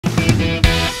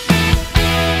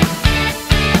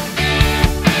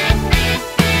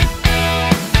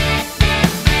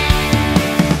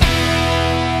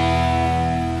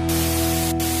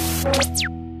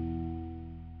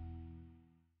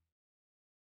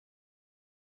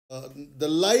The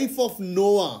life of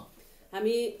Noah.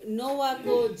 हामी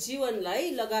नोवाको जीवनलाई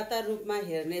लगातार रूपमा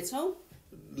हेर्ने छौं.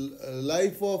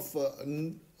 Life of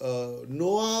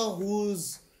Noah,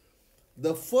 who's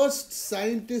the first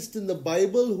scientist in the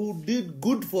Bible who did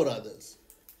good for others.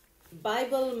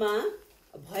 बाइबलमा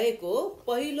भएको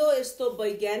पहिलो यस्तो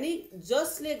वैज्ञानिक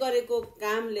जसले गरेको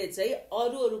कामले चाहिँ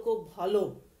अरूहरूको भलो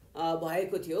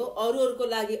भएको थियो, अरूहरूको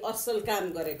लागि असल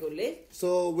काम गरेकोले.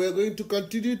 So we are going to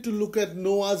continue to look at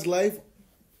Noah's life.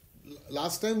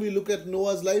 Last time we looked at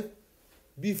Noah's life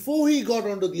before he got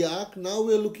onto the ark. Now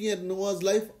we are looking at Noah's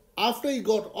life after he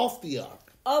got off the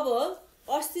ark. अब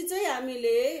अस्ति चाहिँ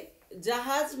हामीले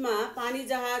जहाजमा पानी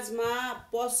जहाजमा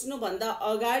पस्नु भन्दा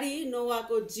अगाडि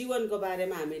नोवाको जीवनको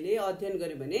बारेमा हामीले अध्ययन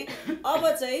गर्यौं भने अब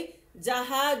चाहिँ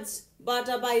जहाजबाट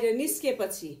बाहिर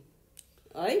निस्केपछि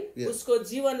है उसको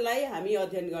जीवनलाई हामी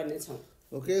अध्ययन गर्ने छौं.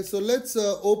 Okay, so let's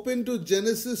open to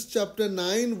Genesis chapter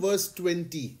 9 verse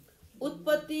 20.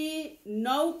 उत्पत्ति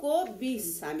 9 को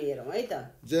 20 हामी हेरौं है त.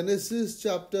 Genesis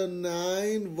chapter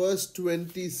 9 verse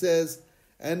 20 says,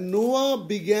 and Noah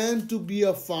began to be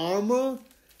a farmer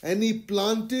and he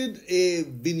planted a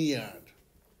vineyard.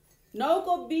 9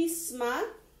 को 20 मा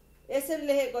यसरी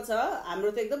लेखेको छ,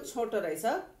 हाम्रो त एकदम छोटो रहेछ.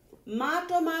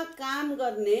 माटोमा काम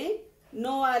गर्ने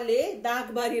नोवाले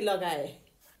दागबारी लगाए.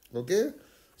 Okay,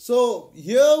 so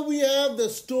here we have the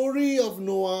story of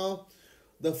Noah.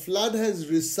 The flood has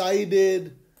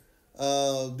receded.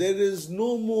 There is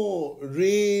no more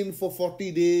rain for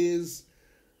 40 days.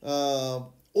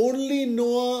 Only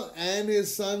Noah and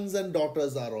his sons and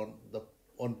daughters are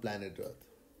on planet Earth.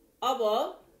 अब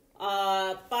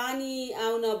पानी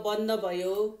आउन बन्द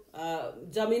भयो,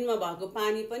 जमिनमा भएको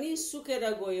पानी पनि सुकेर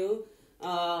गयो.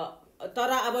 तर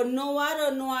अब नोवा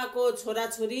र नोवाको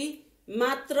छोराछोरी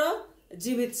मात्र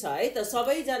जीवित छ है त.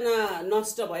 सबैजना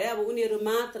नष्ट भए, अब उनीहरू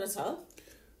मात्र छ.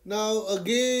 Now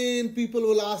again people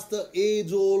will ask the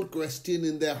age old question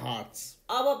in their hearts.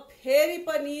 अब फेरि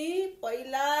पनि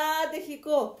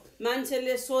पहिलादेखिको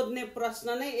मान्छेले सोध्ने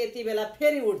प्रश्न नै यति बेला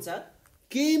फेरि उठ्छ.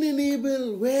 Cain and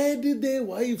Abel, where did their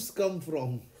wives come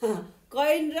from?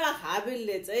 Can र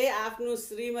हाबिलले चाहिँ आफ्नो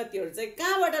श्रीमतीहरु चाहिँ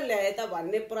कहाँबाट ल्याए त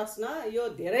भन्ने प्रश्न यो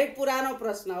धेरै पुरानो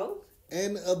प्रश्न हो.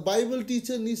 And a Bible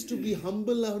teacher needs to be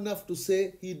humble enough to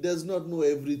say he does not know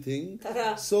everything.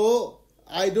 So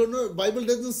I don't know, Bible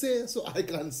doesn't say, so I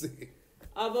can't say.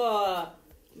 अब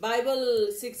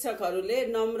बाइबल शिक्षकहरूले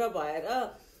नम्र भएर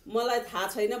मलाई थाहा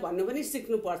छैन भन्नु पनि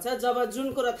सिक्नु पर्छ. जब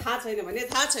जुन कुरा थाहा छैन भने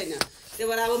थाहा छैन. त्यही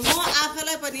भएर अब म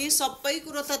आफैलाई पनि सबै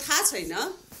कुरा त थाहा छैन.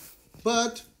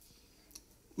 But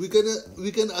we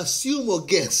can assume or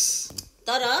guess.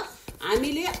 तर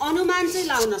हामीले अनुमान चाहिँ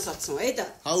लाउन सक्छौं है त.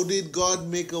 How did God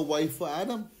make a wife for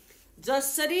Adam?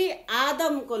 जसरी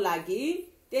आदमको लागि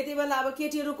त्यति बेला अब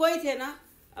केटीहरु कोही थिएन.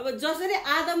 अब जसरी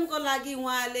आदमको लागि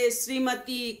उहाँले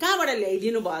श्रीमती कहाँबाट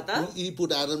ल्याइदिनु भयो त? He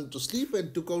put Adam to sleep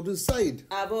and took out his side.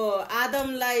 अब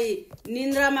आदमलाई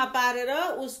निन्द्रामा पारेर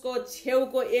उसको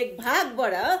छेउको एक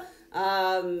भागबाट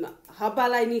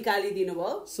हब्बालाई निकालिदिनु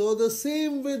भयो. So the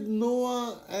same with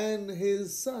Noah and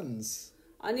his sons.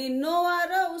 अनि नोवा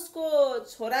र उसको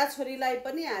छोराछोरीलाई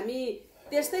पनि हामी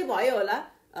त्यस्तै भयो होला.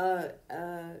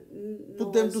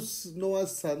 Put them to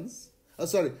Noah's sons.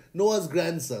 Noah's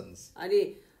grandsons. अनि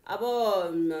अब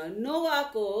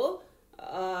नोवाको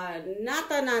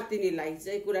नाता नातिनीलाई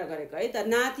चाहिँ कुरा गरेको है त.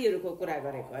 नातिहरुको कुरा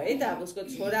गरेको है त. अब उसको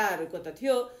छोराहरुको त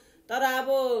थियो, तर अब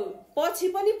पछि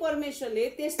पनि परमेश्वरले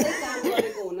त्यस्तै काम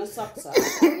गरेको हुन सक्छ.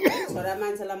 छोरा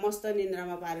मान्छेलाई मस्त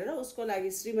निन्द्रामा पारेर उसको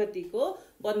लागि श्रीमतीको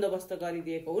बन्दोबस्त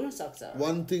गरिदिएको हुन सक्छ.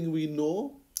 One thing we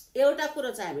know, एउटा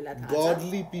कुरा चाहिँ हामीलाई थाहा छ,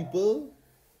 godly people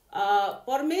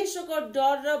परमेश्वरको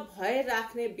डर र भय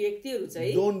राख्ने व्यक्तिहरु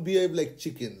चाहिँ don't behave like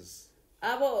chickens.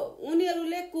 अब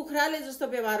उनीहरुले कुखुराले जस्तो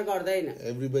व्यवहार गर्दैन.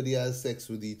 Everybody has sex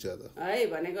with each other. है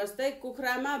भनेको जस्तै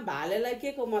कुखुरामा भालेलाई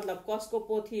के को मतलब कसको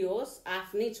पोथी होस्,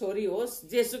 आफ्नै छोरी होस्,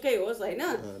 जेसुकै होस् हैन.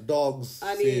 Dogs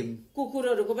अनि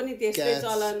कुकुरहरुको पनि त्यस्तै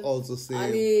चलन. Also same.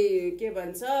 अनि के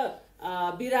भन्छ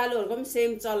बिरालोहरुको पनि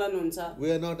सेम चलन हुन्छ.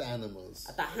 We are not animals.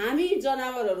 त हामी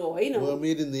जनावरहरु होइनौ. We are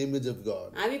made in the image of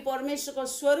God. हामी परमेश्वरको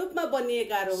स्वरूपमा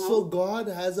बनिएकाहरु हौ. So God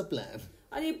has a plan.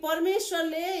 अनि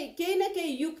परमेश्वरले केही न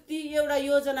केही युक्ति एउटा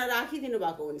योजना राखिदिनु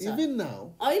भएको हुन्छ. Even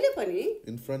now, अहिले पनि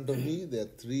in front of me there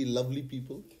are 3 lovely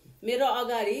people. मेरो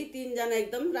अगाडि 3 जना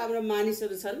एकदम राम्रो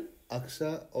मानिसहरु छन्.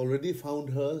 Aksha already found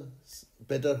her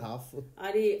better half.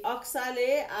 अनि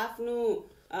अक्साले आफ्नो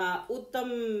उत्तम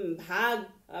भाग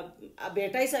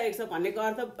भेटाइसकेको छ भनेको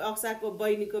अर्थ अक्साको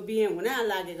बहिनीको बिहे हुन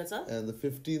लागेको छ। And the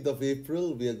 15th of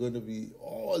April, we are going to be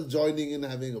all joining in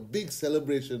having a big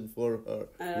celebration for her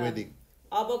wedding.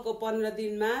 अबको 15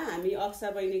 दिनमा हामी अक्सा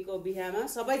बहिनीको बिहामा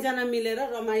सबैजना मिलेर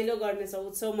रमाइलो गर्नेछौँ,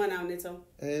 उत्सव मनाउनेछौँ।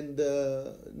 And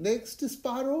next is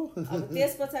Paro. अब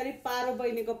त्यस पछाडि पारो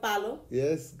बहिनीको पालो।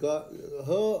 Yes, God,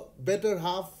 her better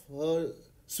half, her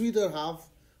sweeter half,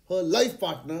 her life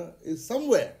partner is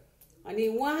somewhere. अनि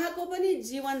उहाँको पनि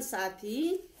जीवन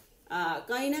साथी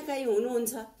कहीँ न कहीँ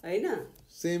हुनुहुन्छ, हैन?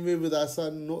 Same way with our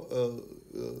son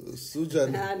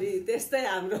Sujan. अनि त्यस्तै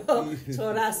हाम्रो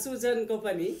छोरा सुजनको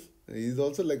पनि। He's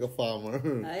also like a farmer.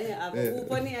 है अब ऊ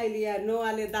पनि अहिले यहाँ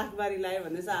नोवाले दाखबारी लायो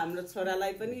भने चाहिँ हाम्रो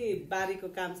छोरालाई पनि बारीको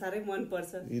काम साह्रै मन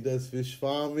पर्छ। He does fish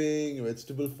farming,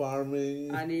 vegetable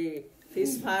farming. अनि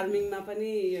फिश फार्मिङमा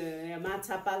पनि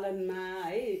माछा पालनमा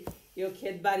है यो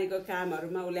खेतबारीको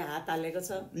कामहरुमा उले हात हालेको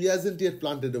छ। He hasn't yet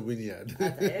planted a vineyard.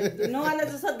 नोवाले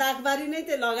जस्तो दाखबारी नै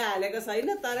त्यो लगाइहालेको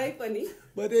छैन तरै पनि।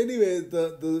 But anyway,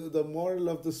 the moral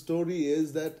of the story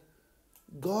is that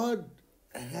God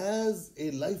has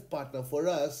a life partner for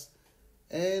us,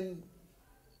 and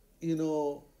you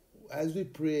know, as we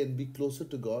pray and be closer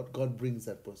to God, God brings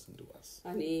that person to us.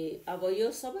 अनि अब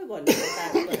यो सबै भन्नुको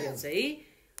तात्पर्य चाहिँ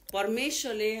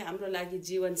परमेश्वरले हाम्रो लागि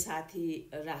जीवन साथी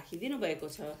राखिदिनु भएको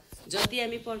छ। जति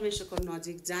हामी परमेश्वरको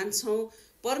नजिक जान्छौँ,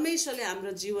 परमेश्वरले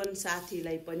हाम्रो जीवन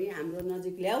साथीलाई पनि हाम्रो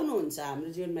नजिक ल्याउनुहुन्छ, हाम्रो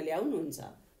जीवनमा ल्याउनुहुन्छ।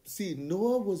 See,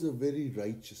 Noah was a very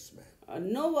righteous man.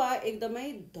 Nova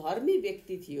एकदमै धर्मी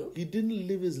व्यक्ति थियो। He didn't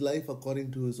live his life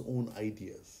according to his own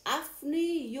ideas.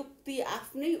 आफ्नै युक्ति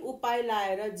आफ्नै उपाय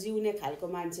लाएर जिउने खालको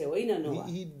मान्छे होइन Nova.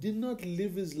 He did not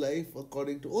live his life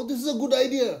according to, oh, this is a good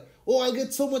idea, oh, I'll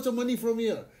get so much of money from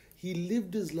here. He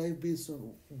lived his life based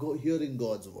on hearing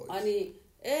God's voice. अनि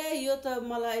यो त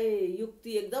मलाई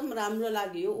युक्ति एकदम राम्रो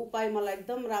लाग्यो, उपाय मलाई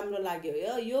एकदम राम्रो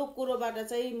लाग्यो, यो कुरोबाट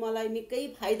चाहिँ मलाई निकै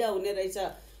फाइदा हुने रहेछ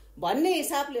भन्ने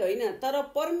हिसाबले होइन, तर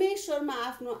परमेश्वरमा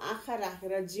आफ्नो आँखा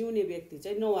राखेर जिउने व्यक्ति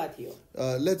चाहिँ नोवा थियो।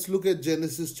 Let's look at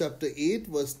Genesis chapter 8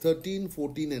 verse 13,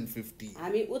 14 and 15.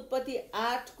 हामी उत्पत्ति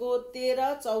 8 को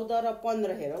 13, 14 र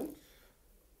 15 हेरौं।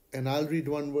 And I'll read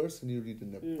one verse and you read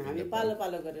in Nepali. हामी पालो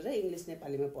पालो गरेर इंग्लिश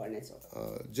नेपालीमा पढ्ने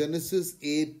छौं। Genesis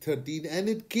 8:13, and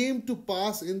it came to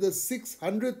pass in the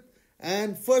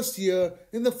 601st year,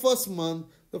 in the first month,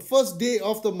 the first day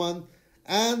of the month,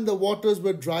 and the waters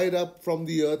were dried up from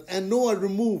the earth, and Noah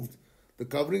removed the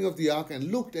covering of the ark and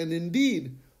looked, and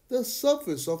indeed the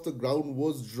surface of the ground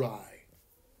was dry.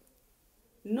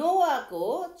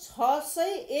 नोवाको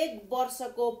 601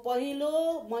 वर्षको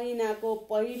पहिलो महिनाको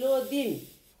पहिलो दिन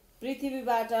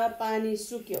पृथ्वीबाट पानी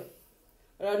सुक्यो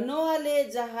र नोवाले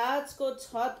जहाजको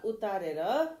छत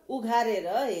उघारेर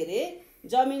हेरे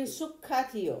जमिन सुक्खा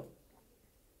थियो।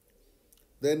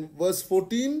 Then verse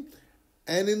 14,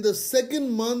 and in the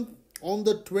second month, on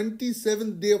the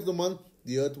 27th day of the month,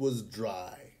 the earth was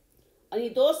dry. अनि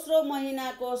दोस्रो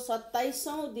महिनाको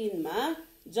 27औं दिनमा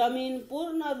जमिन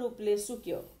पूर्ण रूपले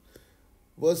सुक्यो।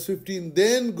 Verse 15,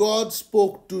 then God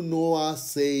spoke to Noah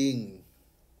saying,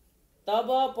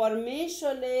 तब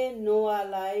परमेश्वरले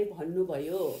नोवालाई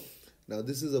भन्नुभयो। now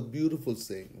this is a beautiful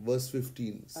saying. Verse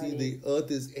 15, see the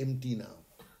earth is empty now.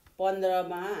 15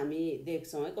 मा हामी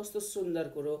देख्छौं है कस्तो सुन्दर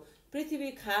कुरो,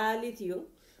 पृथ्वी खाली थियो।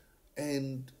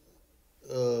 And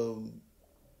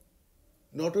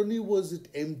not only was it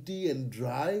empty and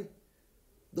dry,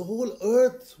 the whole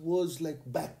earth was like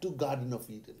back to Garden of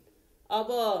Eden. अब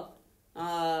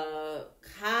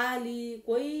खाली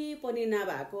कोही पनि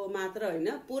नभएको मात्र होइन,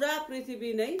 पुरा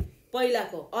पृथ्वी नै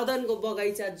पहिलाको अदनको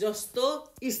बगैँचा जस्तो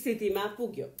स्थितिमा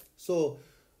पुग्यो। So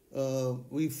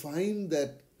we find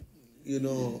that, you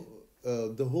know,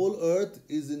 the whole earth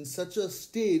is in such a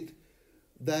state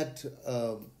that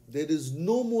there is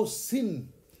no more sin,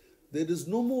 there is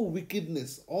no more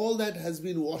wickedness. All that has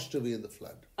been washed away in the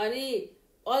flood. अनि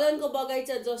अदनको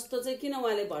बगैँचा जस्तो चाहिँ किन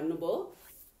उहाँले भन्नुभयो,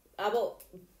 अब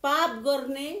पाप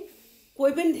गर्ने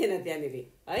कोही पनि थिएन त्यहाँनिर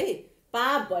है,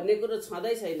 पाप भन्ने कुरो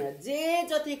छँदै छैन। जे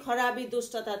जति खराबी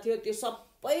दुष्टता थियो त्यो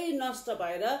सबै नष्ट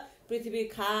भएर पृथ्वी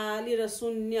खाली र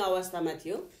शून्य अवस्थामा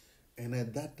थियो। And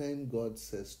at that time God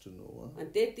says to Noah, अनि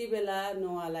त्यति बेला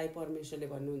नोवालाई परमेश्वरले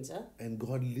भन्नुहुन्छ, and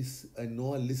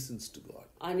Noah listens to God.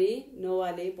 अनि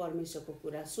नोवाले परमेश्वरको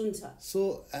कुरा सुन्छ।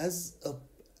 So as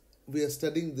we are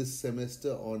studying this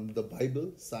semester on the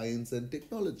Bible, science and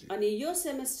technology. अनि यो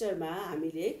सेमेस्टरमा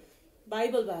हामीले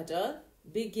बाइबलबाट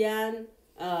विज्ञान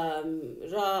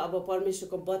र अब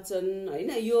परमेश्वरको वचन हैन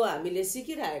यो हामीले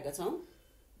सिकिरहेका छौं।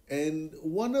 And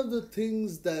one of the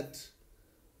things that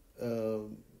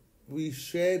we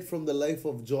shared from the life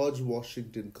of George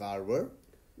Washington Carver,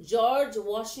 George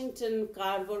वाशिङटन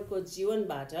कार्वरको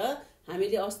जीवनबाट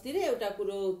हामीले अस्ति नै एउटा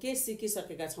कुरो के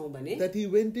सिकिसकेका छौं भने that he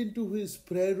went into his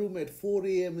prayer room at 4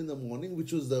 a.m. in the morning,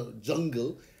 which was the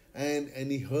jungle,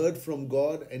 and he heard from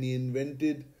God, and he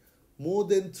invented more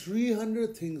than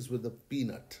 300 things with a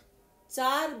peanut.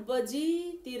 4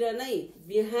 बजीतिर नै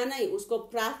बिहानै उसको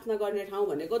प्रार्थना गर्ने ठाउँ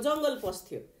भनेको जंगल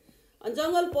पस्थ्यो। अनि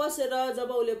जंगल पसेर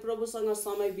जब उले प्रभुसँग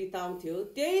समय बिताउँथ्यो,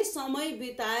 त्यही समय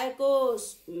बिताएको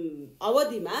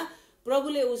अवधिमा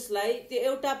प्रभुले उसलाई त्यो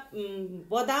एउटा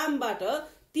बदामबाट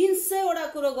 300 वटा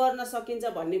कुरो गर्न सकिन्छ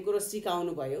भन्ने कुरो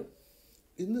सिकाउनु भयो।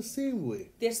 In the same way,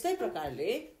 त्यस्तै प्रकारले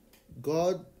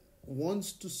God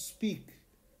wants to speak,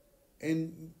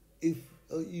 and if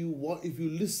you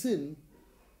listen,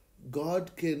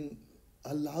 God can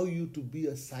allow you to be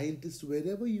a scientist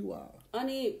wherever you are.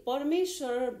 अनि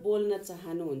परमेश्वर बोल्न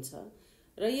चाहनुहुन्छ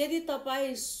र यदि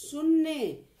तपाई सुन्ने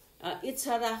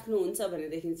इच्छा राख्नुहुन्छ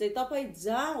भनेदेखि चाहिँ तपाई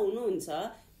जहाँ हुनुहुन्छ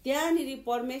त्यहाँनिर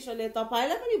परमेश्वरले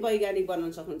तपाईलाई पनि वैज्ञानिक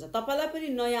बनाउन सक्नुहुन्छ, तपाईलाई पनि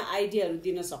नयाँ आइडियाहरू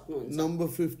दिन सक्नुहुन्छ। Number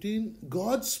 15,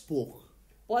 God spoke.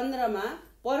 15 मा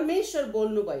परमेश्वर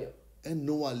बोल्नु भयो And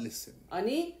Noah listened.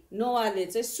 अनि नोआले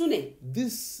चाहिँ सुने।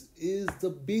 This is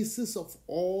the basis of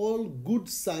all good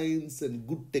science and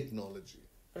good technology.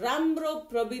 राम्रो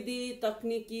प्रविधि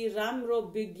तकनिकी राम्रो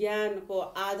विज्ञानको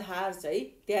आधार चाहिँ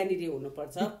त्यहाँनिर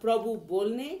हुनुपर्छ। प्रभु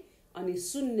बोल्ने अनि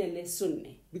सुन्नेले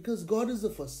सुन्ने। Because God is the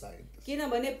first scientist.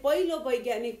 किनभने पहिलो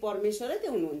वैज्ञानिक परमेश्वरै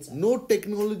त्यो हुनुहुन्छ। No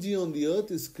technology on the earth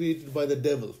is created by the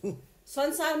devil.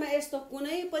 संसारमा यस्तो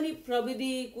कुनै पनि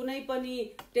प्रविधि कुनै पनि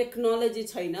टेक्नोलोजी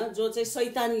छैन जो चाहिँ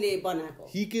शैतानले बनाएको।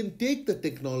 He can take the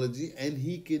technology and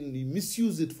he can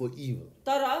misuse it for evil.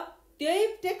 तर त्यही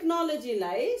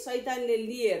टेक्नोलोजीलाई शैतानले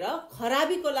लिएर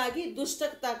खराबीको लागि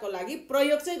दुष्टताको लागि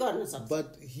प्रयोग चाहिँ गर्न सक्छ।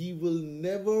 But he will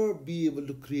never be able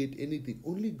to create anything.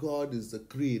 Only God is the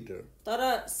creator.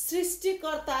 तर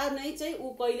सृष्टिकर्ता नै चाहिँ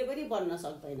ऊ कहिले पनि बन्न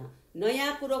सक्दैन।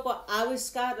 नयाँ कुरोको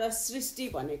आविष्कार र सृष्टि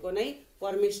भनेको नै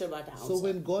परमेश्वरबाट आउँछ। So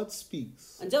when God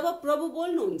speaks, जब प्रभु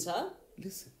बोल्नुहुन्छ,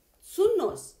 listen.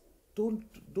 सुन्नुहोस्।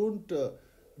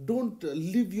 Don't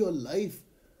live your life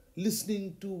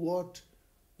listening to what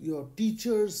your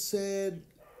teachers said,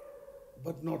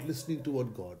 but not listening to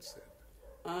what God said.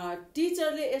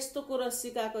 टिचरले यस्तो कुरा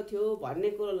सिकाएको थियो भन्ने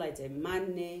कुरोलाई चाहिँ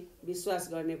मान्ने, विश्वास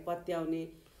गर्ने, पत्याउने,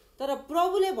 तर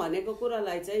प्रभुले भनेको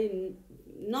कुरालाई चाहिँ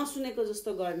नसुनेको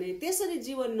जस्तो गर्ने, त्यसरी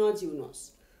जीवन नजिउनुहोस्।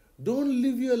 Don't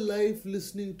live your life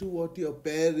listening to what your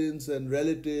parents and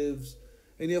relatives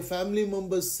and your family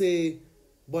members say,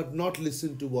 but not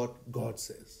listen to what God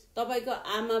says. तपाईको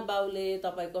आमा बाउले,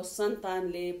 तपाईको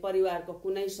सन्तानले, परिवारको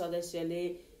कुनै सदस्यले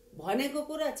भनेको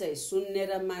कुरा चाहिँ सुन्ने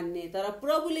र मान्ने, तर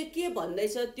प्रभुले के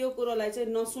भन्दैछ त्यो कुरोलाई चाहिँ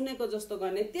नसुनेको जस्तो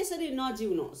गर्ने, त्यसरी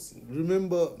नजिउनुहोस्।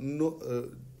 Remember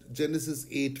Genesis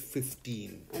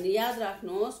 8:15. अनि याद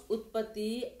राख्नुहोस्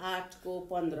उत्पत्ति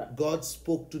 8:15। God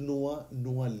spoke to Noah,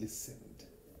 Noah listened.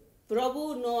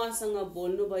 प्रभु नोआसँग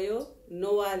बोल्नु भयो,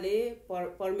 नोआले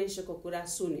परमेश्वरको कुरा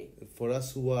सुने। For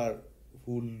us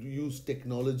who use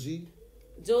technology,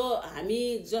 जो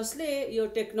हामी जसले यो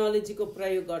टेक्नोलोजीको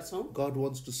प्रयोग गर्छौं, God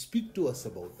wants to speak to us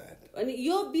about that. अनि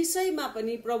यो विषयमा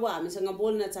पनि प्रभु हामीसँग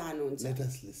बोल्न चाहनुहुन्छ। Let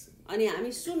us listen. अनि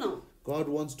हामी सुनौं। God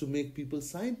wants to make people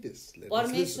scientists. Let us listen.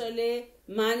 परमेश्वरले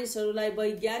मानिसहरूलाई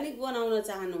वैज्ञानिक बनाउन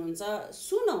चाहनुहुन्छ,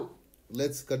 सुनौं।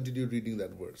 Let's continue reading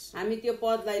that verse. हामी त्यो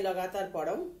पदलाई लगातार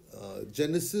पढौं।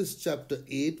 Genesis chapter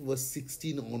 8 verse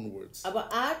 16 onwards. अब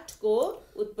 8 को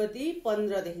उत्पत्ति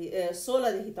 16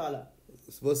 देखि तल।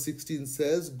 Verse 16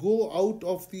 says, "Go out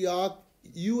of the ark,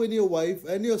 you and your wife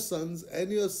and your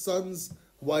sons'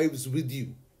 wives with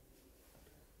you."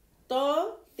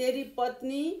 त तेरी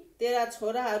पत्नी, तेरा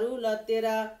छोराहरू र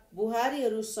तेरा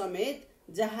बुहारीहरू समेत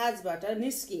जहाजबाट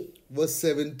निस्की। Verse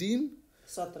 17.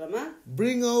 17 मा,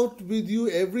 "Bring out with you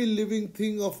every living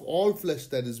thing of all flesh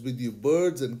that is with you,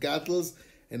 birds and cattle,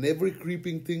 and every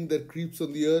creeping thing that creeps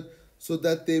on the earth, so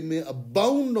that they may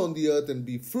abound on the earth and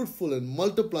be fruitful and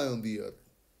multiply on the earth."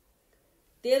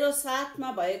 तेरो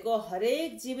साथमा भएको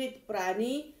हरेक जीवित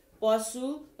प्राणी,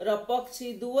 पशु र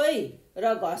पक्षी दुवै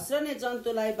र घस्रने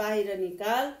जन्तुलाई बाहिर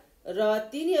निकाल र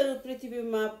तिनीहरू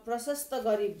पृथ्वीमा प्रशस्त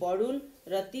गरी बढुन्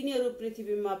र तिनीहरू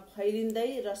पृथ्वीमा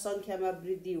फैलिँदै र संख्यामा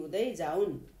वृद्धि हुँदै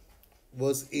जाउन्।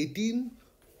 Verse 18.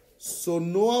 "So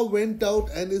Noah went out,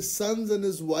 and his sons and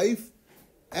his wife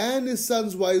and his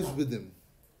sons' wives with him."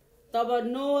 तब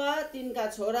नोआ, तिनका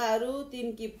छोराहरू,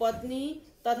 तिनकी पत्नी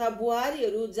तथा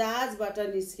बुहारीहरू जहाजबाट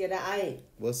निस्केर आए।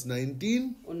 Verse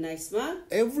 19. 19 मा,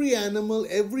 "Every animal,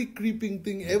 every creeping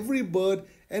thing, every bird,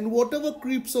 and whatever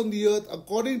creeps on the earth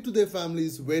according to their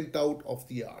families went out of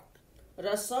the ark."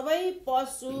 र सबै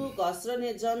पशु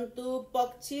घस्रने जन्तु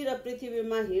पक्षी र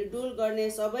पृथ्वीमा हिँडडुल गर्ने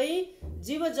सबै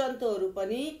जीवजन्तुहरू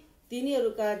पनि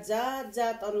तिनीहरूका जात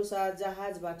जात अनुसार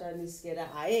जहाजबाट निस्केर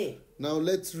आए। Now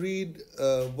let's read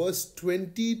verse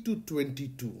 20 to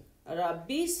 22. र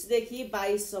 20 देखि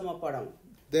 22 सम्म पढौं।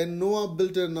 Then Noah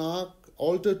built an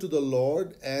altar to the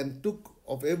Lord and took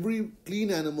of every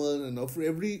clean animal and of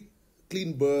every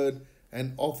clean bird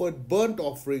and offered burnt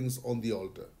offerings on the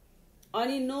altar.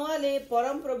 अनि नोआले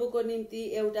परमप्रभुको निम्ति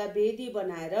एउटा वेदी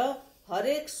बनाएर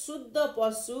हरेक शुद्ध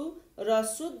पशु र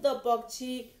शुद्ध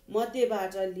पक्षी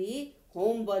मध्येबाट लिई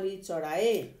होम बलि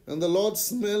चढाए। And the Lord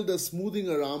smelled a smoothing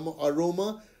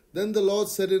aroma. Then the Lord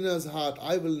said in his heart,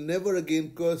 I will never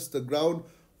again curse the ground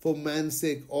for man's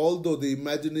sake, although the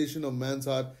imagination of man's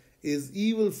heart is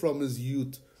evil from his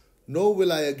youth. Nor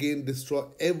will I again destroy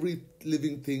every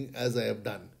living thing as I have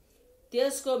done.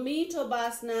 त्यसको मिठो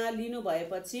बासना लिनु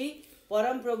भएपछि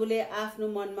परमप्रभुले आफ्नो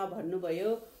मनमा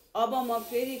भन्नुभयो, अब म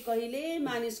फेरि कहिले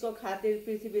मानिसको खातिर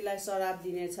पृथ्वीलाई श्राप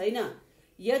दिने छैन।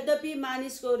 यद्यपि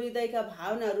मानिसको हृदयका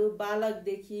भावनाहरू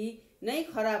बालकदेखि नै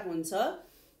खराब हुन्छ,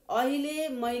 अहिले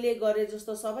मैले गरे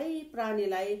जस्तो सबै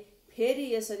प्राणीलाई फेरि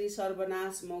यसरी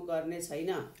सर्वनाश म गर्ने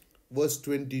छैन। Verse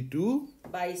 22.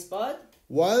 22 पद।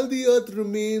 While the earth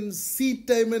remains, seed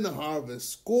time and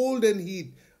harvest, cold and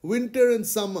heat, winter and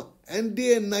summer, and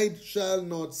day and night shall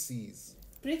not cease.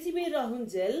 पृथ्वी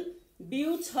रहुन्जेल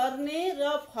बिउ छर्ने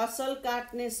र फसल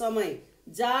काट्ने समय,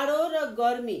 जाडो र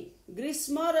गर्मी,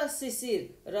 ग्रीष्म र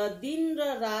शिशिर र दिन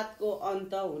र रातको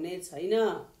अन्त हुने छैन।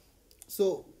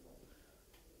 So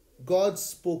God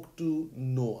spoke to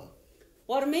Noah.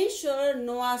 परमेश्वर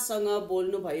नोआसँग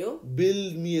बोल्नुभयो,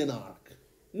 Build me an ark.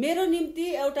 मेरो निम्ति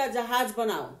एउटा जहाज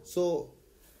बनाऊ। So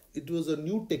it was a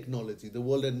new technology the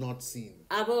world had not seen.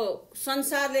 अब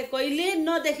संसारले कहिले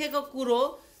नदेखेको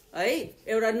कुरो है,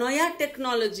 एउटा नयाँ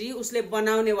टेक्नोलोजी उसले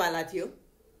बनाउनेवाला थियो।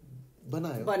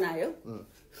 बनायो।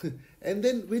 And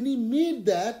then when he made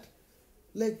that,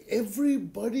 like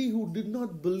everybody who did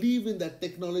not believe in that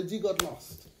technology got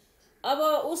lost. अब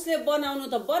उसले बनाउनु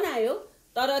त बनायो,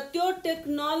 तर त्यो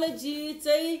टेक्नोलोजी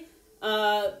चाहिँ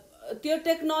त्यो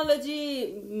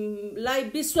टेक्नोलोजीलाई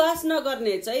विश्वास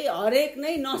नगर्ने चाहिँ हरेक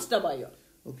नै नष्ट भयो।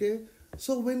 Okay,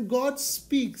 so when God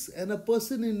speaks and a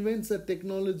person invents a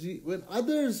technology, when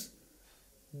others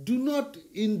do not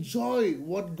enjoy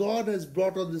what God has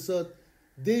brought on this earth,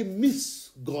 they miss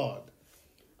God.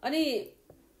 अनि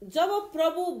जब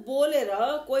प्रभु बोलेर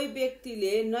कोही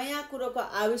व्यक्तिले नयाँ कुरोको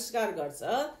आविष्कार गर्छ,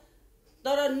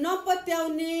 तर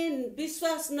नपत्याउने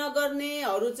विश्वास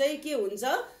नगर्नेहरू चाहिँ के हुन्छ,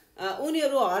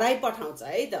 उनीहरू हराइ पठाउँछ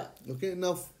है त। Okay,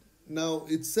 now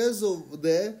it says over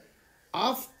there,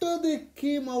 after they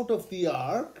came out of the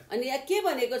ark, अनि यहाँ के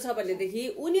भनेको छ भनेदेखि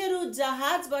उनीहरू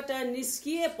जहाजबाट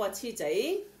निस्किएपछि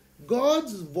चाहिँ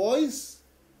God's voice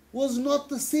was not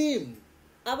the same.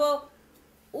 अब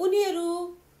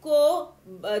उनीहरूको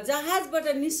जहाजबाट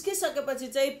निस्किसकेपछि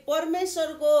चाहिँ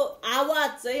परमेश्वरको आवाज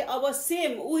चाहिँ अब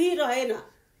सेम उही रहेन।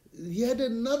 He had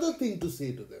another thing to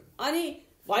say to them. अनि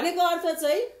भनेको अर्थ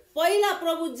चाहिँ पहिला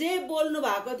प्रभु जे बोल्नु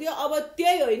भएको थियो अब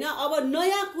त्यही होइन, अब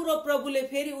नयाँ कुरो प्रभुले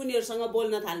फेरि उनीहरूसँग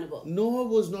बोल्न थाल्नुभयो। Noah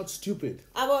was not stupid.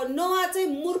 अब नोआ चाहिँ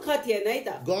मूर्ख थिएन है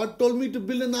त। God told me to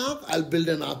build an ark, I'll build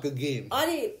an ark again.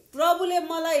 अनि प्रभुले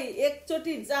मलाई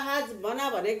एकचोटि जहाज बना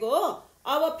भनेको हो,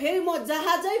 अब फेरि म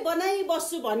जहाजै बनाइ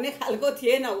बस्छु भन्ने खालको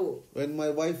थिएन उ। When my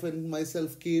wife and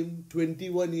myself came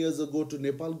 21 years ago to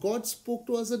Nepal, God spoke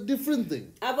to us a different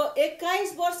thing. अब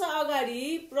 21 वर्ष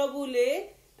अगाडि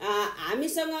प्रभुले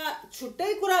हामीसँग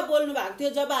छुट्टै कुरा बोल्नु भएको थियो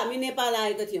जब हामी नेपाल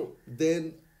आएको थियौं।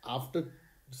 Then after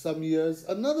some years,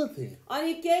 another thing.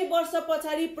 अनि केही वर्ष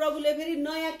पछाडि प्रभुले फेरि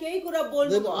नयाँ केही कुरा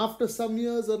बोल्नु Then भयो। after some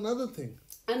years, another thing.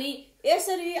 अनि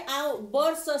यसरी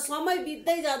वर्ष समय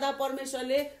बित्दै जाँदा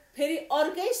परमेश्वरले फेरि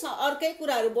अर्कै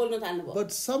कुराहरू बोल्न थाल्नुभयो।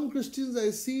 But some Christians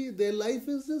I see, their life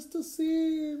is just the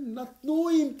same, no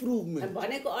improvement.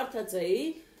 भनेको अर्थ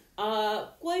चाहिँ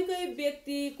कोही कोही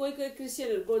व्यक्ति कोही कोही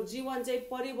क्रिस्चियनहरूको जीवन चाहिँ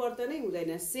परिवर्तनै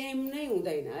हुँदैन, सेम नै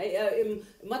हुँदैन है,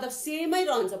 मतलब सेमै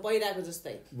रहन्छ पहिलाको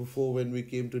जस्तै। Before when we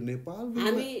came to Nepal,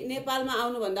 हामी नेपालमा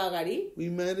आउनुभन्दा अगाडि we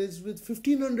managed with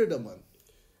 1,500 a month.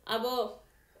 अब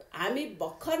हामी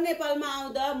भर्खर नेपालमा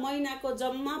आउँदा महिनाको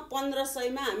जम्मा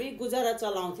 1500 मा हामी गुजारा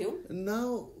चलाउँथ्यौं।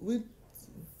 Now with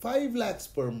 5 lakhs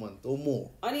per month or more.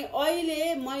 अनि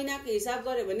अहिले महिनाको हिसाब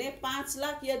गर्यो भने 5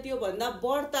 लाख या त्यो भन्दा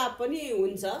बढ्ता पनि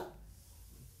हुन्छ।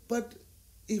 But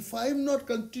if I'm not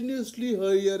continuously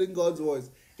hearing God's voice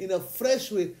in a fresh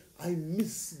way, I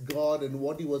miss God and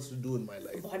what He wants to do in my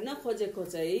life. भन्न खोजेको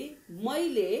चाहिँ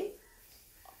मैले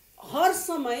हर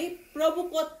समय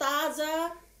प्रभुको ताजा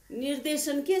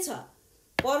निर्देशन के छ,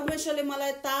 परमेश्वरले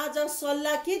मलाई ताजा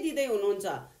सल्लाह के दिँदै हुनुहुन्छ,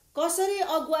 कसरी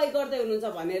अगुवाई गर्दै हुनुहुन्छ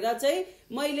भनेर चाहिँ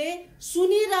मैले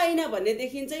सुनिरहेन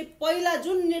भनेदेखि चाहिँ पहिला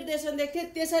जुन निर्देशन देख्थेँ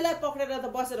त्यसैलाई पक्रेर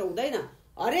त बसेर हुँदैन।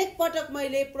 हरेक पटक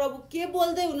मैले प्रभु के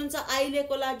बोल्दै हुनुहुन्छ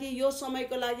अहिलेको लागि, यो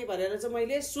समयको लागि भनेर चाहिँ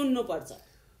मैले सुन्नुपर्छ।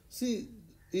 See,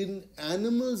 in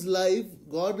animals' life,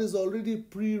 God has already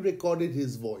pre-recorded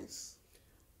His voice.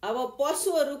 अब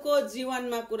पशुहरूको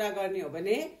जीवनमा कुरा गर्ने हो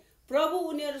भने प्रभु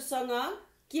उनीहरूसँग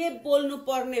के बोल्नु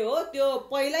पर्ने हो त्यो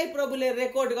पहिल्यै प्रभुले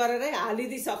रेकर्ड गरेरै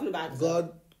हालिदिइसक्नु भएको छ। God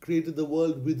created the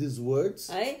world with His words.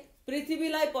 है,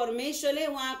 पृथ्वीलाई परमेश्वरले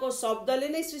उहाँको शब्दले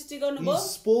नै सृष्टि गर्नुभयो। He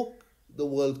spoke, the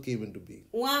world came into being.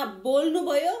 उहाँ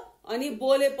बोल्नुभयो अनि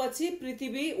बोलेपछि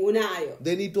पृथ्वी हुन आयो।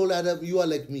 Then He told Adam, "You are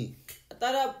like me."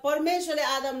 तर परमेश्वरले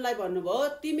आदमलाई भन्नुभयो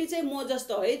तिमी चाहिँ म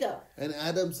जस्तो है त। And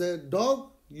Adam said,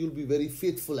 "Dog, you'll be very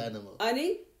faithful animal."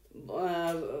 अनि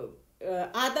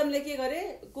आदमले के गरे,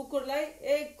 कुकुरलाई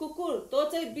ए कुकुर तँ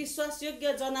चाहिँ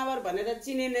विश्वासयोग्य जनावर भनेर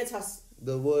चिनिने छस्।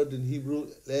 The word in Hebrew,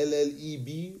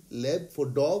 L-L-E-B, leb, for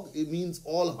dog, it means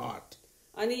all heart.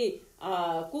 अनि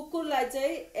कुकुरलाई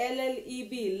चाहिँ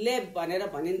LLEB लेब भनेर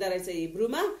भनिँदो रहेछ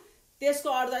हिब्रूमा। त्यसको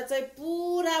अर्थ चाहिँ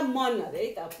पुरा मन अरे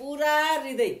है त, पुरा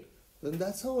हृदय। And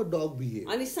that's how a dog behaves.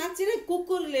 अनि साँच्चै नै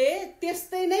कुकुरले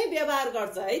त्यस्तै नै व्यवहार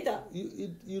गर्छ है त।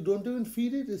 You don't even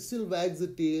feed it, it still wags the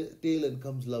tail and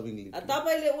comes lovingly.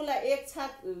 तपाईले उसलाई एक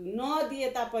छाक नदिए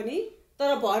तापनि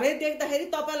तर भरे देख्दाखेरि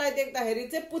तपाईलाई देख्दाखेरि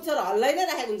चाहिँ पुच्छर हल्लाइ नै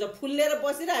राखेको हुन्छ, फुल्लेर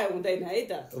बसिरहेको हुँदैन है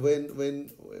त। When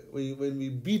we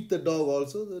beat the dog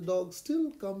also, the dog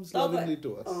still comes lovingly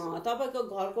to us. तपाईको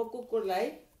घरको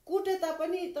कुकुरलाई कुटे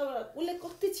तापनि उसले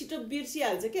कति छिटो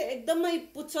बिर्सिहाल्छ के, एकदमै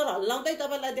पुच्छर हल्लाउँदै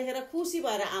तपाईलाई देखेर खुसी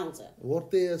भएर आउँछ।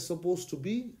 What they are supposed to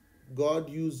be, God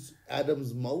used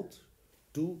Adam's mouth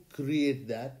to create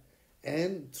that,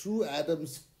 and through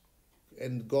Adam's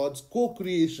and God's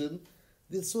co-creation,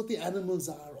 that's what the animals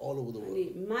are all over the world.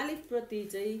 अनि मालिक प्रति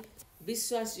चाहिँ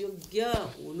विश्वासयोग्य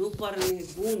हुनुपर्ने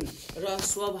गुण र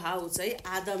स्वभाव चाहिँ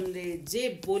आदमले जे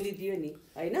बोलिदियो नि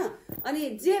हैन, अनि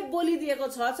जे बोलिदिएको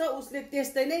छ उसले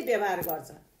त्यस्तै नै व्यवहार गर्छ।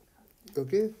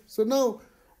 Okay, so now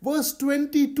verse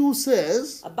 22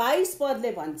 says, 22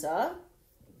 पदले भन्छ,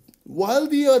 while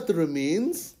the earth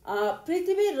remains,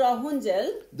 Prithvi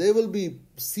रहुन्जेल there will be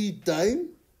seed time,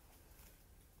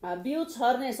 बिउ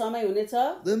छर्ने समय हुनेछ,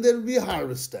 then there will be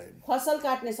harvest time. फसल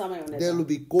काट्ने समय हुनेछ, There will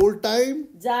be cold time,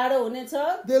 जाडो हुनेछ,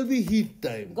 there will be heat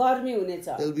time. गर्मी हुनेछ,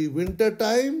 There will be winter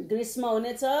time, ग्रीष्म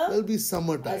हुनेछ, there will be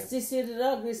summer time. शिशिर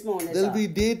र ग्रीष्म हुनेछ, There will be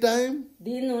daytime,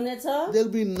 दिन हुनेछ there will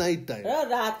be night time. र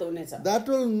रात हुनेछ। That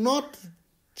will not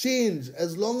change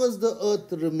as long as the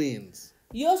earth remains.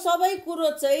 यो सबै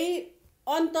कुरो चाहिँ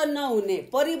अन्त नहुने,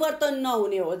 परिवर्तन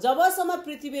नहुने हो। जबसम्म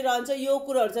पृथ्वी रहन्छ यो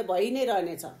कुरोहरु चाहिँ भइ नै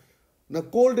रहनेछ। Now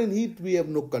cold and heat we have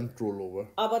no control over.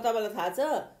 अब तपाईलाई थाहा छ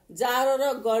जाडो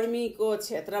र गर्मीको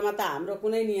क्षेत्रमा त हाम्रो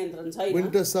कुनै नियन्त्रण छैन।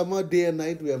 Winter, summer, day and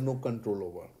night we have no control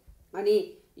over.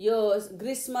 अनि यो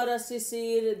ग्रीष्म र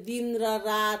शिशिर, दिन र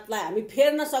रातलाई हामी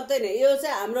फेर्न सक्दैन, यो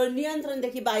चाहिँ हाम्रो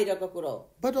नियन्त्रणदेखि बाहिरको कुरो हो।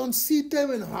 But on seed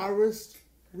time and harvest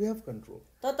we have control.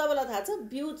 त तपाईलाई थाहा छ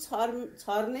बिउ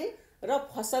छर्ने र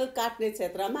फसल काट्ने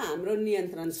क्षेत्रमा हाम्रो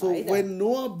नियन्त्रण छ So है त। when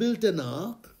Noah built an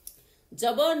ark,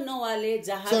 जब नोवाले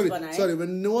जहाज बनाए,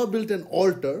 when Noah built an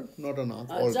altar, not an ark,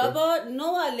 altar, जब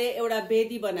नोवाले एउटा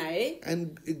वेदी बनाए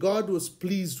and God was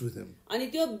pleased with him. अनि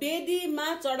त्यो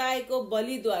वेदीमा चढाएको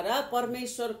बलिद्वारा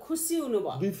परमेश्वर खुसी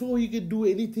हुनुभयो। Before he could do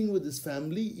anything with his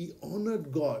family, he honored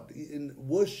God in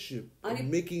worship and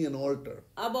making an altar.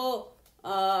 अब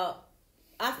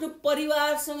आफ्नो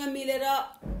परिवारसँग मिलेर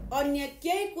अन्य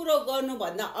केही कुरो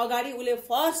गर्नुभन्दा अगाडि उले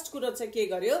फर्स्ट कुरो चाहिँ के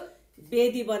गर्यो,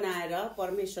 वेदी बनाएर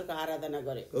परमेश्वरको आराधना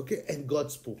गर्यो। Okay, and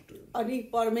God spoke to him. अनि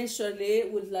परमेश्वरले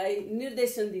उसलाई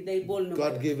निर्देशन दिँदै बोल्नु भयो।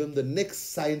 God gave him the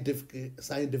next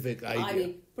scientific अनि idea.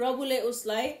 प्रभुले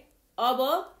उसलाई अब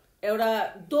एउटा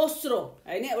दोस्रो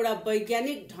हैन एउटा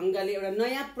वैज्ञानिक ढंगले एउटा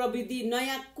नयाँ प्रविधि,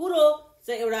 नयाँ कुरो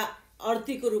चाहिँ एउटा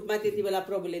अर्थीको रूपमा त्यति बेला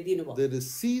प्रभुले दिनुभयो। There is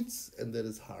seeds and there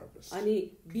is harvest.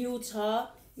 अनि बिउ छ,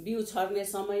 बिउ छर्ने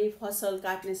समय, फसल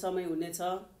काट्ने समय हुनेछ।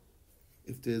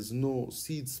 If there is no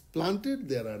seeds planted,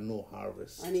 there are no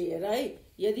harvests. अनि हेर है,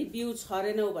 यदि बिउ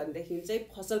छरेनौ भनेदेखि चाहिँ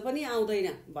फसल पनि आउँदैन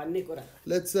भन्ने कुरा।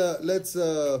 Let's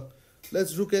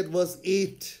look at verse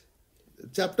 8.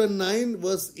 Chapter 9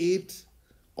 verse 8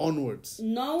 onwards.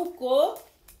 9 को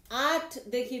 8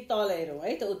 देखि तल हेरौँ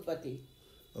है त उत्पत्ति।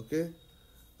 Okay.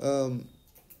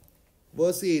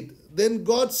 Verse 8. Then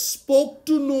God spoke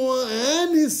to Noah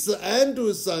and to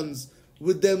his sons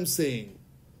with them saying.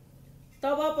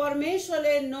 तब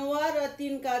परमेश्वरले नोआ र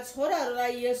तिनका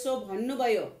छोराहरूलाई यसो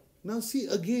भन्नुभयो, Now see,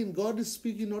 again, God is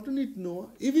speaking not only to Noah,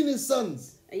 even his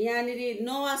sons. यहाँनिर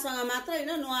नोआसँग मात्र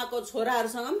हैन नोआको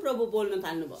छोराहरूसँग पनि प्रभु बोल्न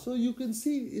थाल्नुभयो So you can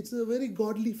see, it's a very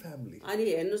godly family. अनि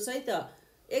हेर्नुस् है त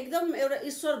एकदम एउटा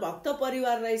ईश्वर भक्त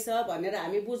परिवार रहेछ भनेर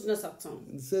हामी बुझ्न सक्छौं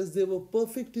It says they were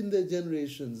perfect in their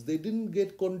generations. They didn't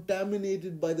get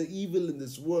contaminated by the evil in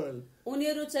this world.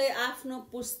 उनीहरू चाहिँ आफ्नो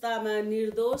पुस्तामा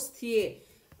निर्दोष थिए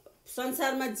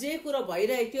संसारमा जे कुरा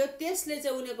भइरहेको थियो त्यसले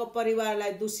चाहिँ उनीहरूको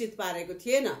परिवारलाई दूषित पारेको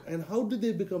थिएन And how did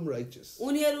they become righteous?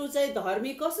 उनीहरू चाहिँ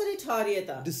धर्मी कसरी ठहरिए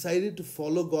त Decided to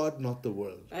follow God, not the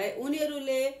world. है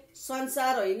उनीहरूले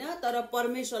संसार होइन तर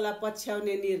परमेश्वरलाई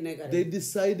पछ्याउने निर्णय गरे They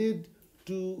decided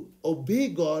to obey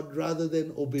God rather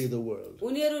than obey the world.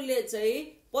 उनीहरूले चाहिँ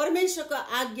परमेश्वरको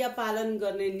आज्ञा पालन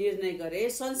गर्ने निर्णय गरे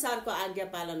संसारको आज्ञा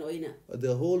पालन होइन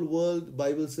The whole world,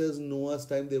 Bible says, Noah's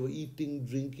time they were eating,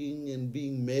 drinking, and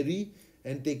being merry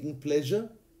and taking pleasure.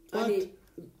 But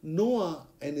Noah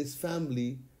and his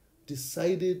family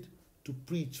decided to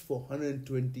preach for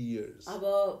 120 years.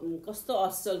 अब कस्तो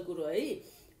असल कुरो है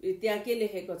त्यहाँ के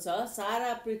लेखेको छ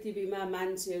सारा पृथ्वीमा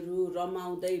मान्छेहरू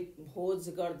रमाउँदै भोज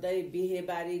गर्दै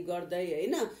बिहेबारी गर्दै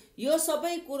हैन यो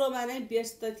सबै कुरोमा नै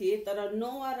व्यस्त थिए तर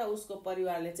नोआ र उसको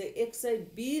परिवारले चाहिँ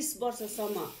 120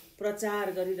 वर्षसम्म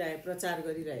प्रचार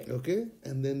गरिरहे Okay,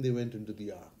 and then they went into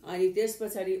the ark. अनि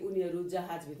त्यसपछि उनीहरू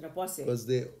जहाज भित्र पसे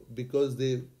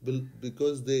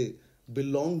Because they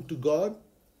belonged to God,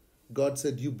 God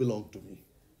said, "You belong to me."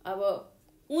 अब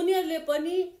उनीहरूले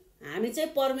पनि हामी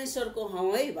चाहिँ परमेश्वरको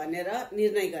हौ है भनेर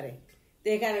निर्णय गरे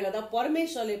त्यही कारणले गर्दा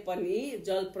परमेश्वरले पनि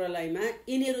जल प्रलयमा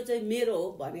यिनीहरू चाहिँ मेरो हो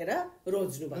भनेर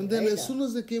रोज्नु भयो And then as soon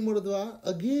as they came out of the ark,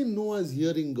 again Noah is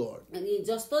hearing God. अनि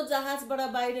जस्तो जहाजबाट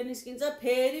बाहिर निस्किन्छ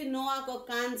फेरि नोआको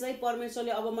कान चाहिँ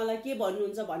परमेश्वरले अब मलाई के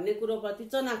भन्नुहुन्छ भन्ने कुरोप्रति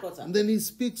चनाको छ And then he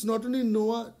speaks not only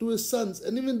Noah to his sons,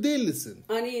 and even they listen.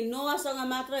 अनि नोआसँग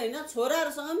मात्र हैन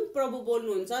छोराहरूसँग पनि प्रभु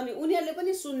बोल्नुहुन्छ अनि उनीहरूले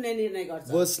पनि सुन्ने निर्णय गर्छ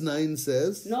Verse 9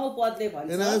 says, 9 पदले "And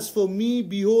भन्छ as for me,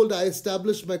 behold, I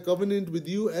establish my covenant with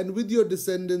you and with your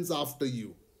descendants after you."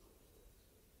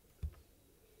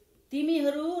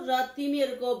 तिमीहरू र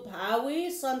तिमीहरूको भावी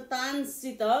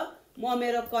सन्तानसित म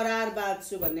मेरो करार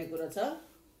बाँध्छु भन्ने कुरा छ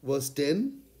Verse 10,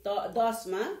 10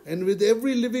 मा "And with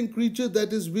every living creature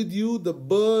that is with you, the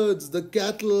birds, the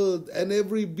cattle, and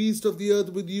every beast of the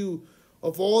earth with you,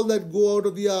 of all that go out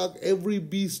of the ark, every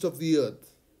beast of the earth."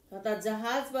 तथा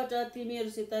जहाजबाट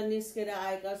तिमीहरूसित निस्केर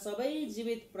आएका सबै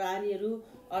जीवित प्राणीहरू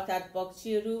अर्थात्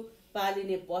पक्षीहरू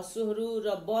पालिने पशुहरू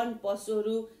र वन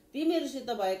पशुहरू तिमीहरूसित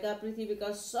भएका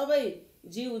पृथ्वीका सबै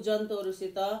जीव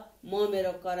जन्तुहरूसित म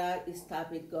मेरो करार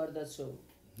स्थापित गर्दछु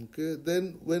Okay, then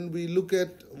when we look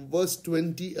at verse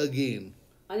 20 again,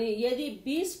 अनि यदि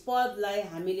 20 पदलाई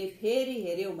हामीले फेरि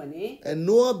हेर्यौं भने "And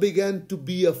Noah began to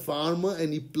be a farmer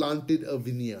and he planted a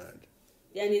vineyard."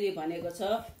 त्यहाँनिर भनेको छ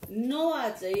नोआ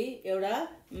चाहिँ एउटा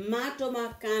माटोमा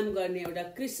काम गर्ने एउटा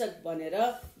कृषक बनेर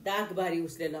दागबारी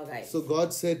उसले लगाए So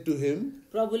God said to him,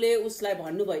 प्रभुले उसलाई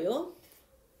भन्नुभयो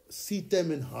 "Seed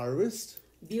time and harvest."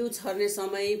 बिउ छर्ने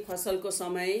समय फसलको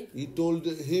समय He told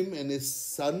him and his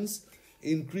sons,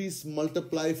 "Increase,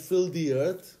 multiply, fill the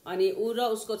earth." अनि ऊ र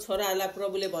उसको छोराहरूलाई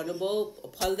प्रभुले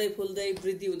भन्नुभयो फल्दै फुल्दै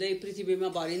वृद्धि हुँदै पृथ्वीमा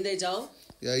भरिँदै जाओ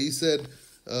Yeah, he said,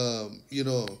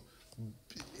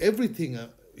 everything,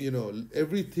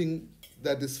 everything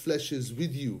that is flesh is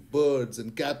with you, birds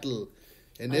and cattle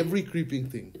and every creeping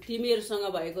thing.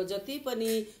 तिमीहरूसँग भएको जति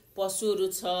पनि पशुहरू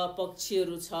छ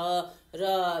पक्षीहरू छ र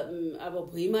अब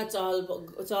भुइँमा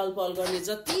चहलपहल गर्ने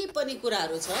जति पनि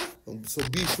कुराहरू छ So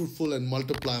be fruitful and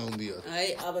multiply on the earth.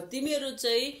 है अब तिमीहरू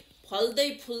चाहिँ फल्दै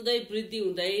फुल्दै वृद्धि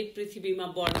हुँदै पृथ्वीमा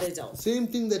बढ्दै जाओ Same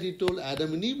thing that he told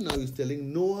Adam and Eve, now he's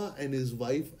telling Noah and his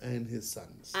wife and his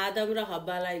sons. Adam र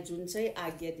हब्बालाई जुन चाहिँ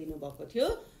आज्ञा दिनुभएको थियो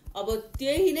अब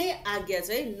त्यही नै आज्ञा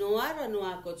चाहिँ नोआ र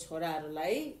नोआको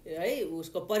छोराहरूलाई है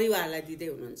उसको परिवारलाई दिँदै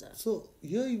हुनुहुन्छ So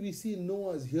here we see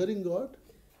Noah is hearing God.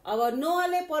 अब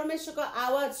नोआले परमेश्वरको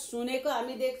आवाज सुनेको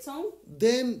हामी देख्छौं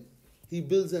Then he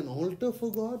builds an altar for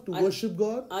God to worship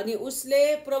God. अनि उसले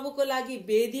प्रभुको लागि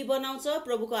वेदी बनाउँछ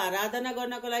प्रभुको आराधना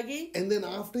गर्नको लागि And then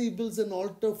after he builds an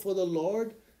altar for the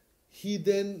Lord, he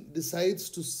then decides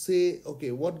to say,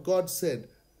 okay, what God said,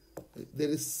 there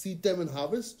is seed time and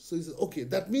harvest. So he says, okay,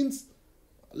 that means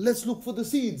let's look for the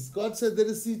seeds. God said there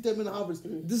is seed time and harvest.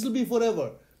 This will be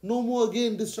forever. No more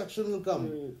again, destruction will come.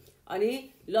 अनि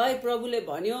लय प्रभुले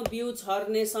भन्यो बिउ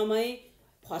छर्ने समय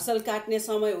फसल काट्ने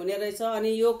समय हुने रहेछ अनि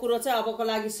यो कुरो चाहिँ अबको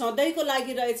लागि सधैँको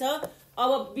लागि रहेछ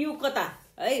अब बिउ कता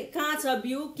है कहाँ छ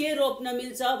बिउ के रोप्न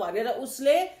मिल्छ भनेर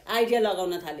उसले आइडिया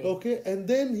लगाउन थाले Okay, and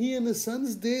then he and his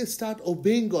sons, they start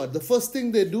obeying God. The first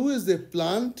thing they do is they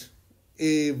plant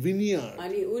a vineyard.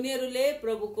 अनि उनीहरूले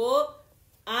प्रभुको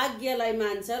आज्ञालाई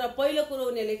मान्छ र पहिलो कुरो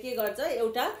उनीहरूले के गर्छ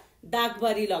एउटा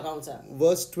दागबारी लगाउँछ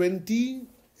Verse 20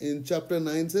 in chapter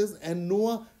 9 says, and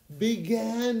Noah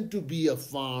began to be a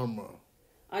farmer.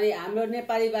 अनि हाम्रो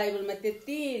नेपाली बाइबलमा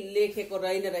त्यति लेखेको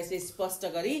रहेन रहेछ स्पष्ट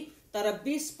गरी तर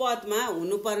 20 पदमा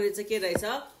हुनुपर्ने चाहिँ के रहेछ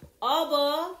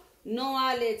अब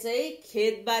नोआले चाहिँ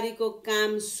खेतबारीको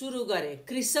काम सुरु गरे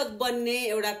कृषक बन्ने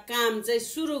एउटा काम चाहिँ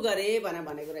सुरु गरे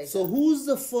भनेको रहेछ So who's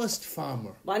the first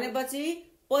farmer? भनेपछि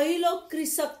पहिलो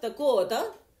कृषक त को हो त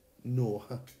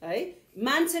Noah. है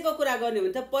मान्छेको कुरा गर्ने हो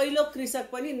भने त पहिलो कृषक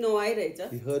पनि नोआई रहेछ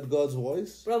He heard God's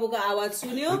voice. प्रभुको आवाज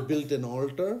सुन्यो He built an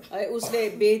altar. है उसले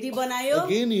वेदी बनायो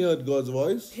Again he heard God's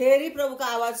voice. फेरि प्रभुको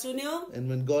आवाज सुन्यो And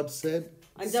when God said,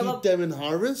 And seed time and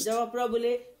harvest. जब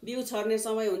प्रभुले बिउ छर्ने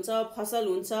समय हुन्छ फसल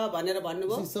हुन्छ भनेर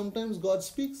भन्नुभयो See, sometimes God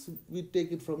speaks, we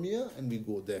take it from here and we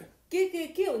go there.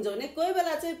 के हुन्छ भने कोही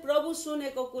बेला चाहिँ प्रभु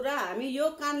सुनेको कुरा हामी यो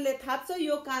कानले थाप्छ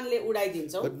यो कानले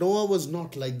उडाइदिन्छौँ But Noah was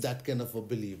not like that kind of a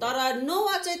believer. तर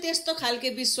नोआ चाहिँ त्यस्तो खालके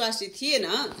विश्वासी थिएन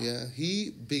Yeah,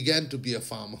 he began to be a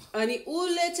farmer. अनि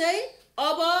उले चाहिँ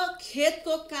अब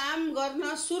खेतको काम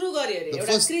गर्न सुरु गर्यो अरे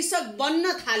एउटा कृषक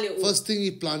बन्न थाल्यो उ First thing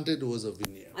he planted was a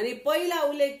vineyard. अनि पहिला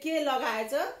उले के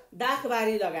लगाएछ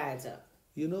दाखबारी लगाएछ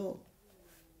You know,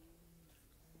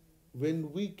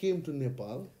 when we came to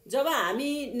Nepal जब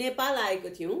हामी नेपाल आएको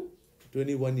थियौं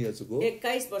 21 years ago,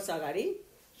 21 वर्ष अगाडि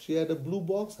she had a blue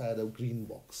box, I had a green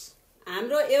box.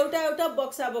 हाम्रो एउटा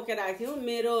बक्सा बोकेर आएको थियौं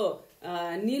मेरो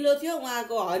नीलो थियो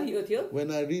उहाँको हरियो थियो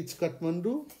When I reached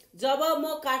Kathmandu, जब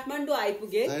म काठमाडौँ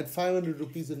आइपुगे I had 500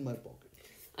 rupees in my pocket.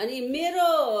 अनि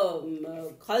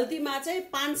मेरो खल्तीमा चाहिँ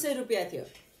 500 रुपैयाँ थियो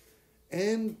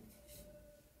And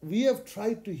we have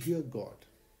tried to hear God.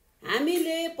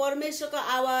 हामीले परमेश्वरको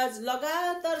आवाज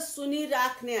लगातार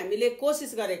सुनिराख्ने हामीले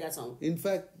कोसिस गरेका छौं In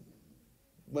fact,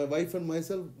 my wife and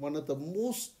myself, one of the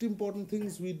most important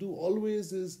things we do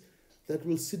always is that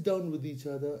we'll sit down with each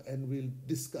other and we'll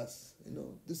discuss.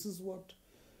 This is what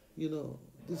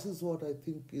I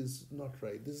think is not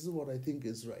right. This is what I think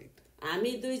is right.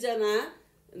 हामी दुईजना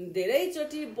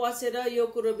धेरैचोटी बसेर यो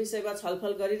कुरो विषयमा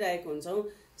छलफल गरिरहेको हुन्छौं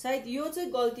सायद यो चाहिँ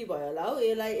गल्ती भयो होला हो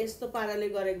यसलाई यस्तो पाराले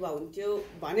गरेको भए हुन्थ्यो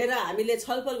भनेर हामीले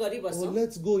छलफल गरिबस्छौं Oh,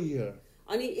 let's go here.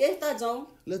 अनि यता जाउँ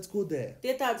Let's go there.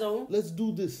 त्यता जाउँ Let's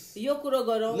do this. यो कुरो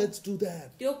गरौँ Let's do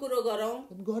that. त्यो कुरो गरौँ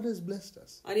And God has blessed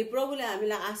us. अनि प्रभुले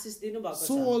हामीलाई आशीष दिनु भएको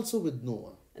So छ also with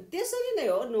Noah. त्यसरी नै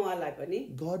हो नोआलाई पनि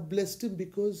God blessed him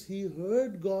because he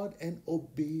heard God and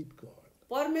obeyed God.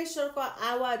 परमेश्वरको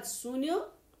आवाज सुन्यो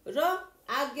र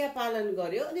आज्ञा पालन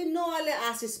गर्यो अनि नोआले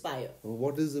आशीष पायो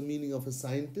What is the meaning of a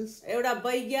scientist एउटा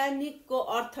वैज्ञानिकको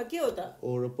अर्थ के हो त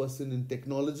or a person in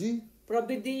technology?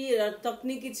 प्रविधि र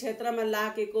तकनिकी क्षेत्रमा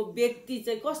लागेको व्यक्ति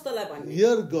चाहिँ कस्तोलाई भन्ने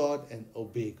Hear God and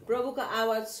obey God. प्रभुको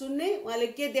आवाज सुन्ने उहाँले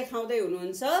के देखाउँदै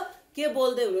हुनुहुन्छ के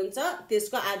बोल्दै हुनुहुन्छ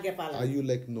त्यसको आज्ञा Are पालन you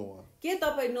like Noah? के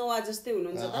तपाई नोआ जस्तै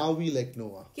हुनुहुन्छ त Are we like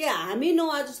Noah? के हामी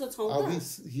नोआ जस्तो छौं Are we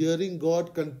त hearing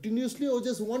God continuously or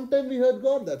just one time we heard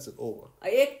God, that's it, over?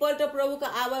 एकपल्ट प्रभुको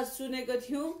आवाज सुनेको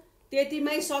थियौं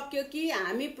त्यतिमै सक्यो कि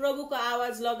हामी प्रभुको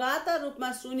आवाज लगातार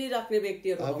रूपमा सुनिराख्ने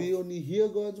व्यक्तिहरु Are हौं we only hear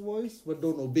God's voice but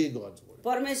don't obey God's voice?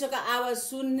 परमेश्वरको आवाज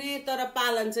सुन्ने तर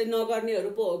पालन चाहिँ नगर्नेहरु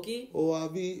पो हो कि Or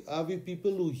are we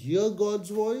people who hear God's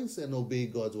voice and obey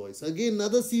God's voice? Again,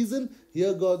 another season,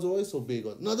 hear God's voice, obey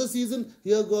God. Another season,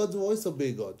 hear God's voice,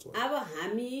 obey God's voice. अब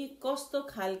हामी कस्तो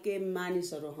खालके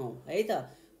मानिसहरु हौं है त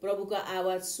प्रभुको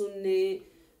आवाज सुन्ने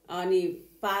अनि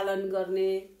पालन गर्ने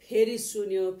फेरि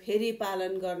सुन्यो फेरि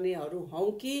पालन गर्नेहरु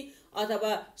हौं कि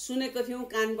अथवा सुनेको थियौं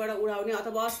कानबाट उडाउने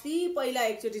अथवा अस्ति पहिला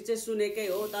एकचोटी चाहिँ सुनेकै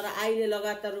हो तर अहिले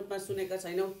लगातार रूपमा सुनेका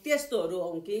छैनौं त्यस्तोहरु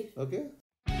हौं कि Okay?